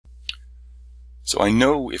So I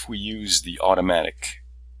know if we use the automatic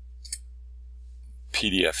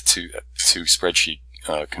PDF to spreadsheet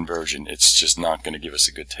conversion, it's just not going to give us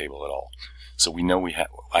a good table at all. So we know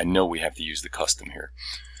I know we have to use the custom here.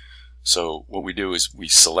 So what we do is we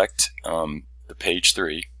select the page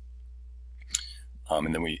 3,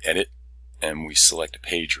 and then we edit and we select a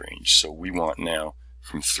page range. So we want now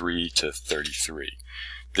from 3 to 33.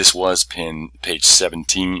 This was page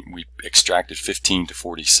 17. We extracted 15 to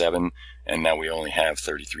 47, and now we only have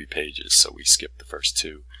 33 pages. So we skip the first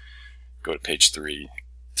 2, go to page 3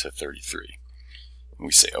 to 33. And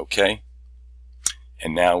we say OK.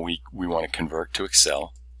 And now we want to convert to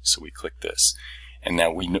Excel, so we click this. And now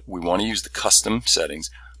we want to use the custom settings,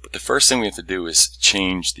 but the first thing we have to do is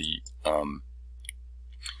change the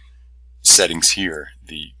settings here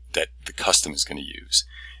that the custom is going to use.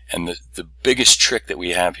 And the biggest trick that we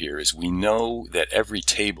have here is we know that every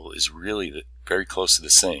table is really very close to the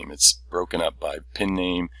same. It's broken up by pin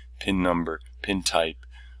name, pin number, pin type.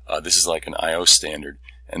 This is like an IO standard,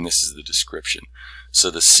 and this is the description.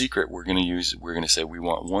 So the secret we're going to use, we're going to say we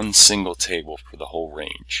want one single table for the whole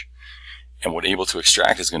range. And what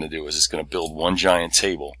able2extract is going to do is it's going to build one giant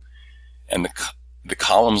table, and the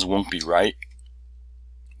columns won't be right,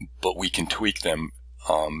 but we can tweak them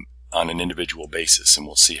on an individual basis, and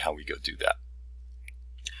we'll see how we go do that.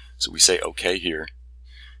 So we say OK here,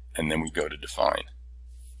 and then we go to define.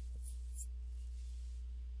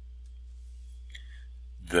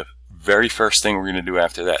 The very first thing we're going to do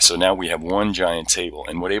after that, so now we have one giant table,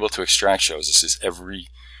 and what able2extract shows us is every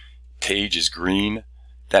page is green.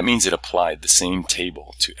 That means it applied the same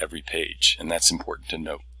table to every page, and that's important to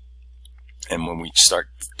note. And when we start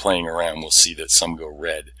playing around, we'll see that some go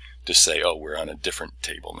red to say, oh, we're on a different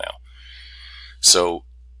table now. So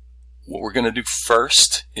what we're going to do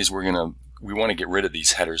first is we want to get rid of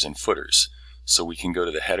these headers and footers. So we can go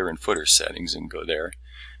to the header and footer settings and go there.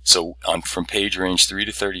 So from page range 3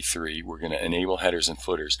 to 33, we're going to enable headers and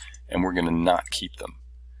footers, and we're going to not keep them.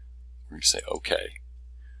 We're going to say OK.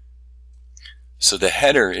 So the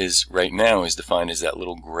header is right now is defined as that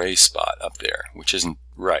little gray spot up there, which isn't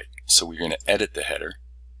right. So we're going to edit the header,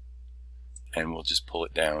 and we'll just pull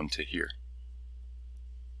it down to here,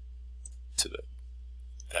 to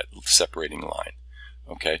that separating line.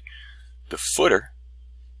 Okay. The footer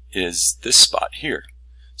is this spot here.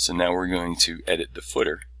 So now we're going to edit the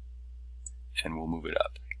footer, and we'll move it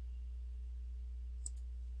up.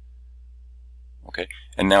 Okay,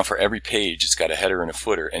 and now for every page it's got a header and a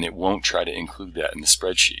footer, and it won't try to include that in the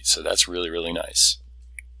spreadsheet, so that's really, really nice.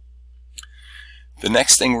 The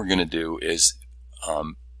next thing we're going to do is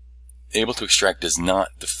able2extract does not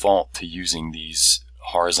default to using these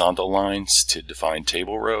horizontal lines to define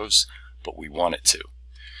table rows, but we want it to.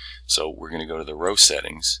 So we're going to go to the row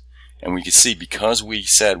settings, and we can see because we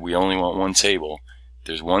said we only want one table,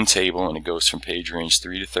 there's one table and it goes from page range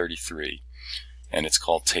 3 to 33, and it's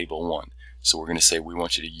called table 1. So we're going to say we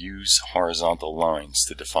want you to use horizontal lines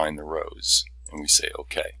to define the rows, and we say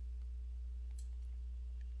OK.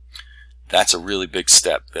 That's a really big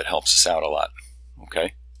step that helps us out a lot.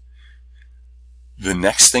 Okay. The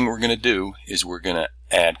next thing we're going to do is we're going to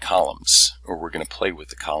add columns, or we're going to play with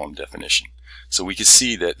the column definition. So we can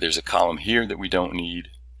see that there's a column here that we don't need.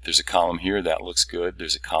 There's a column here that looks good.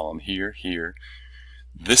 There's a column here, here.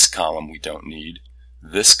 This column we don't need.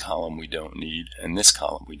 This column we don't need, and this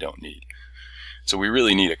column we don't need. So we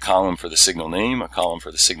really need a column for the signal name, a column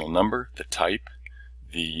for the signal number, the type,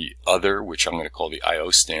 the other, which I'm going to call the IO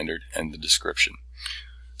standard, and the description.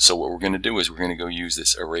 So what we're going to do is we're going to go use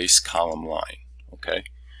this erase column line. Okay,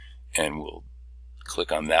 and we'll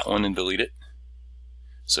click on that one and delete it.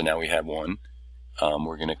 So now we have one.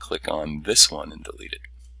 We're going to click on this one and delete it.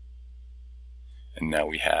 And now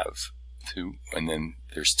we have two, and then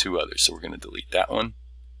there's two others. So we're going to delete that one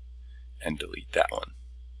and delete that one.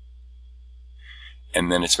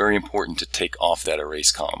 And then it's very important to take off that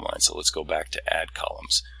erase column line. So let's go back to add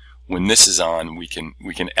columns. When this is on, we can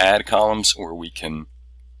add columns, or we can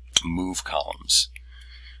move columns.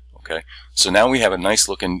 Okay, so now we have a nice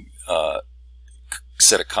looking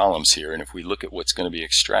set of columns here, and if we look at what's going to be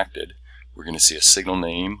extracted, we're going to see a signal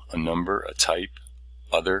name, a number, a type,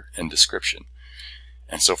 other, and description.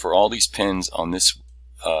 And so for all these pins on this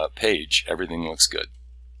page, everything looks good.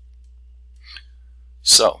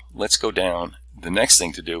 So let's go down. The next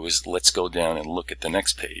thing to do is let's go down and look at the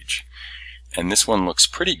next page. And this one looks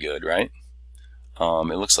pretty good, right?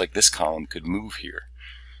 It looks like this column could move here.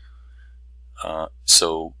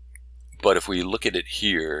 But if we look at it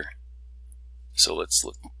here, so let's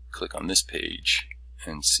click on this page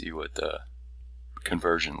and see what the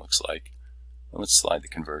conversion looks like. And let's slide the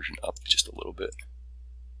conversion up just a little bit.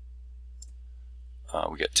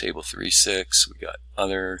 We got table 3.6, we got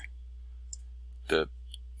other.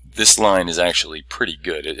 This line is actually pretty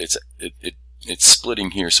good. It's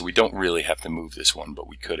splitting here, so we don't really have to move this one, but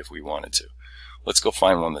we could if we wanted to. Let's go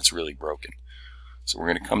find one that's really broken. So we're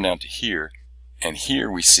going to come down to here, and here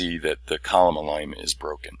we see that the column alignment is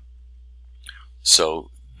broken. So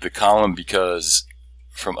the column, because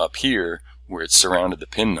from up here where it surrounded the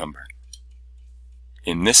pin number,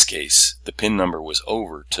 in this case the pin number was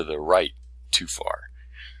over to the right too far.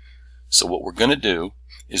 So what we're going to do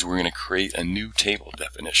is we're going to create a new table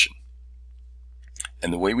definition.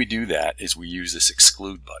 And the way we do that is we use this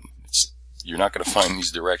exclude button. You're not going to find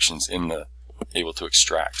these directions in the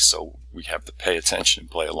able2extract, so we have to pay attention and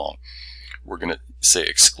play along. We're going to say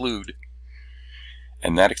exclude,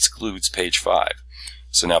 and that excludes page 5.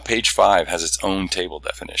 So now page 5 has its own table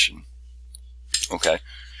definition. Okay?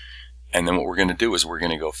 And then what we're going to do is we're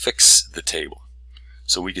going to go fix the table.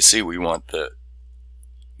 So we can see we want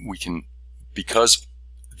because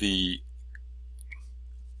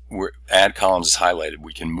where add columns is highlighted,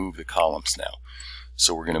 we can move the columns now.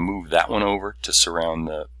 So we're going to move that one over to surround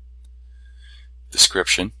the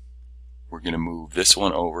description. We're going to move this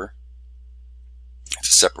one over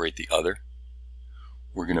to separate the other.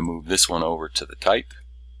 We're going to move this one over to the type,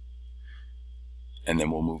 and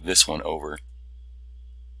then we'll move this one over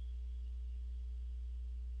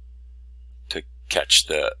to catch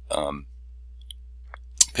the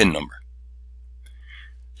pin number.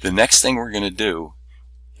 The next thing we're going to do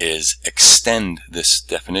is extend this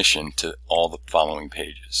definition to all the following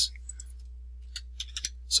pages.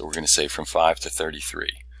 So we're going to say from 5 to 33.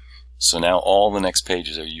 So now all the next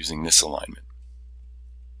pages are using this alignment.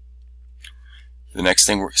 The next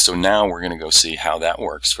thing, so now we're going to go see how that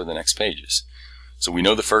works for the next pages. So we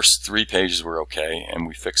know the first 3 pages were okay, and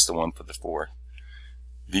we fixed the one for the 4th.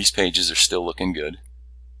 These pages are still looking good.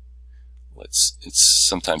 It's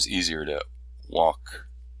sometimes easier to walk.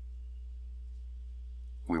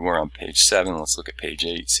 We were on page 7. Let's look at page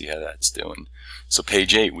 8, see how that's doing. So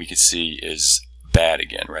page 8 we can see is bad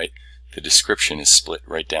again, right? The description is split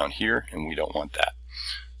right down here, and we don't want that.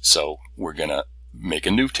 So we're going to make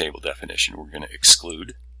a new table definition. We're going to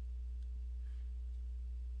exclude.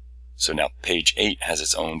 So now page 8 has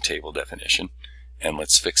its own table definition, and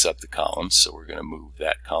let's fix up the columns. So we're going to move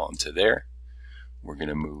that column to there. We're going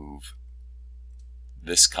to move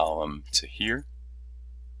this column to here,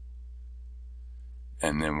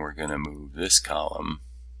 and then we're going to move this column.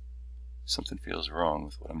 Something feels wrong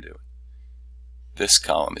with what I'm doing. This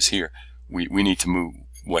column is here. We need to move.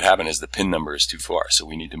 What happened is the pin number is too far, so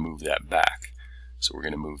we need to move that back. So we're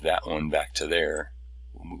going to move that one back to there.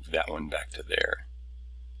 We'll move that one back to there.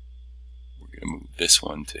 We're going to move this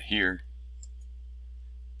one to here,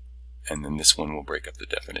 and then this one will break up the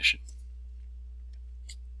definition.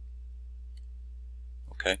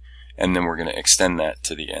 Okay, and then we're going to extend that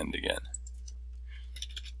to the end again.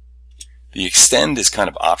 The extend is kind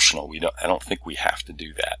of optional. I don't think we have to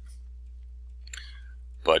do that,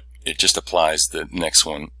 but it just applies the next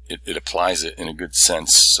one. It applies it in a good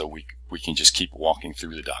sense, so we can just keep walking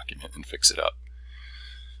through the document and fix it up.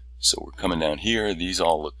 So we're coming down here. These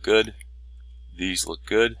all look good. These look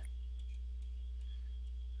good.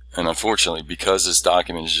 And unfortunately, because this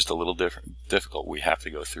document is just a little difficult, we have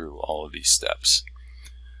to go through all of these steps.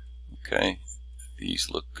 Okay, these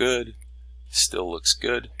look good. Still looks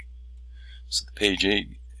good. So the page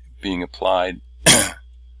 8 being applied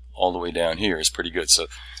all the way down here is pretty good. So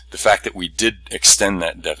the fact that we did extend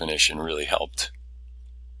that definition really helped.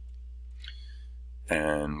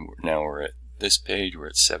 And now we're at this page, we're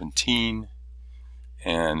at 17.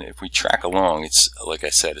 And if we track along, it's like I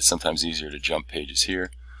said, it's sometimes easier to jump pages here.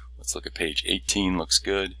 Let's look at page 18, looks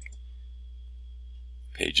good.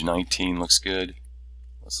 Page 19 looks good.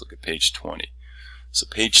 Let's look at page 20. So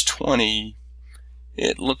page 20,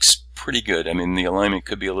 it looks pretty good. I mean, the alignment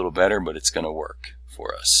could be a little better, but it's going to work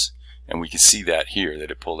for us. And we can see that here,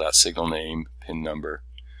 that it pulled out signal name, pin number.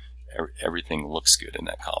 Everything looks good in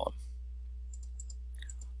that column.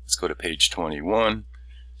 Let's go to page 21.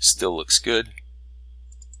 Still looks good.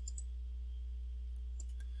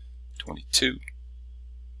 22.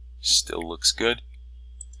 Still looks good.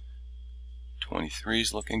 23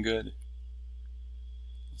 is looking good.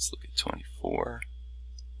 Let's look at 24.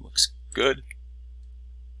 Looks good.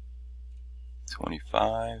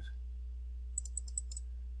 25.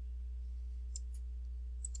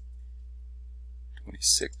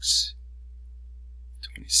 26.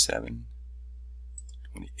 27.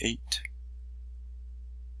 28.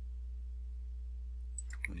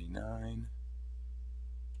 29.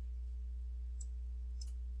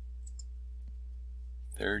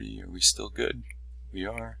 30. Are we still good? We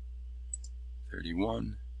are.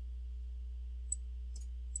 31.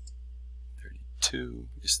 32.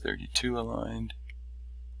 Is 32 aligned?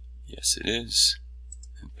 Yes, it is.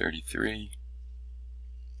 And 33.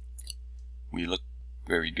 We look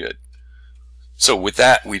very good. So with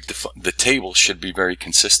that, the table should be very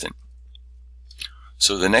consistent.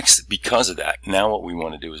 So the next, because of that, now what we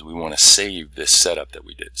want to do is we want to save this setup that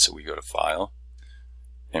we did. So we go to File,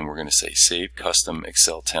 and we're going to say Save Custom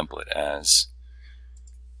Excel Template as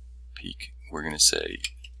peak. We're going to say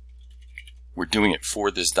we're doing it for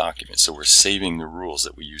this document, so we're saving the rules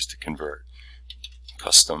that we use to convert.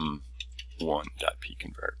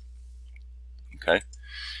 Custom1.pconvert. Okay?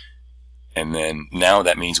 And then now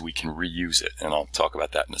that means we can reuse it, and I'll talk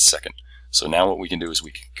about that in a second. So now what we can do is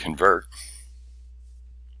we can convert,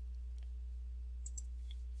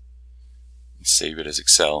 save it as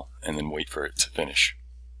Excel, and then wait for it to finish.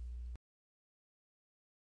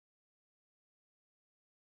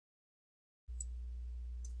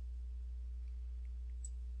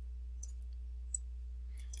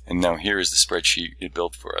 And now here is the spreadsheet it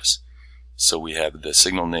built for us. So we have the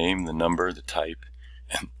signal name, the number, the type,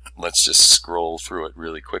 and let's just scroll through it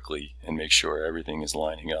really quickly and make sure everything is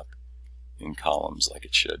lining up in columns like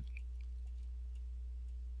it should.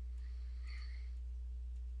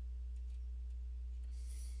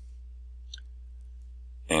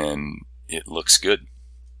 And it looks good.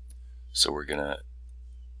 So we're going to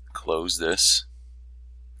close this.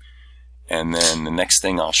 And then the next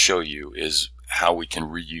thing I'll show you is how we can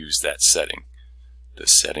reuse that setting, the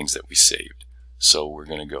settings that we saved. So we're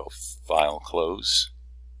going to go File, Close.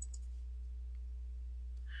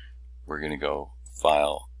 We're going to go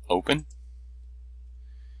File, Open.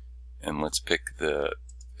 And let's pick the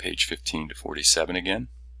page 15 to 47 again.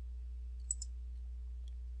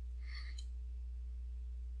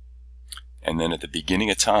 And then at the beginning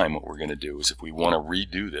of time, what we're going to do is if we want to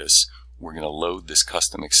redo this, we're going to load this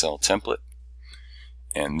custom Excel template.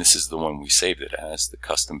 And this is the one we saved it as, the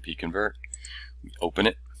custom pconvert. We open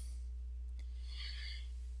it.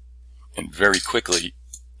 And very quickly,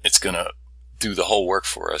 it's going to do the whole work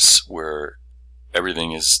for us where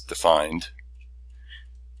everything is defined.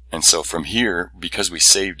 And so from here, because we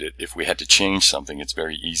saved it, if we had to change something, it's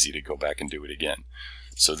very easy to go back and do it again.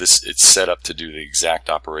 So it's set up to do the exact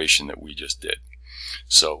operation that we just did.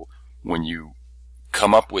 So when you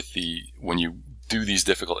come up with when you do these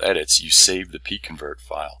difficult edits, you save the pconvert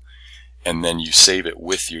file, and then you save it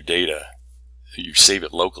with your data. You save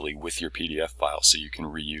it locally with your PDF file so you can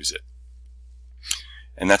reuse it.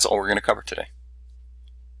 And that's all we're going to cover today.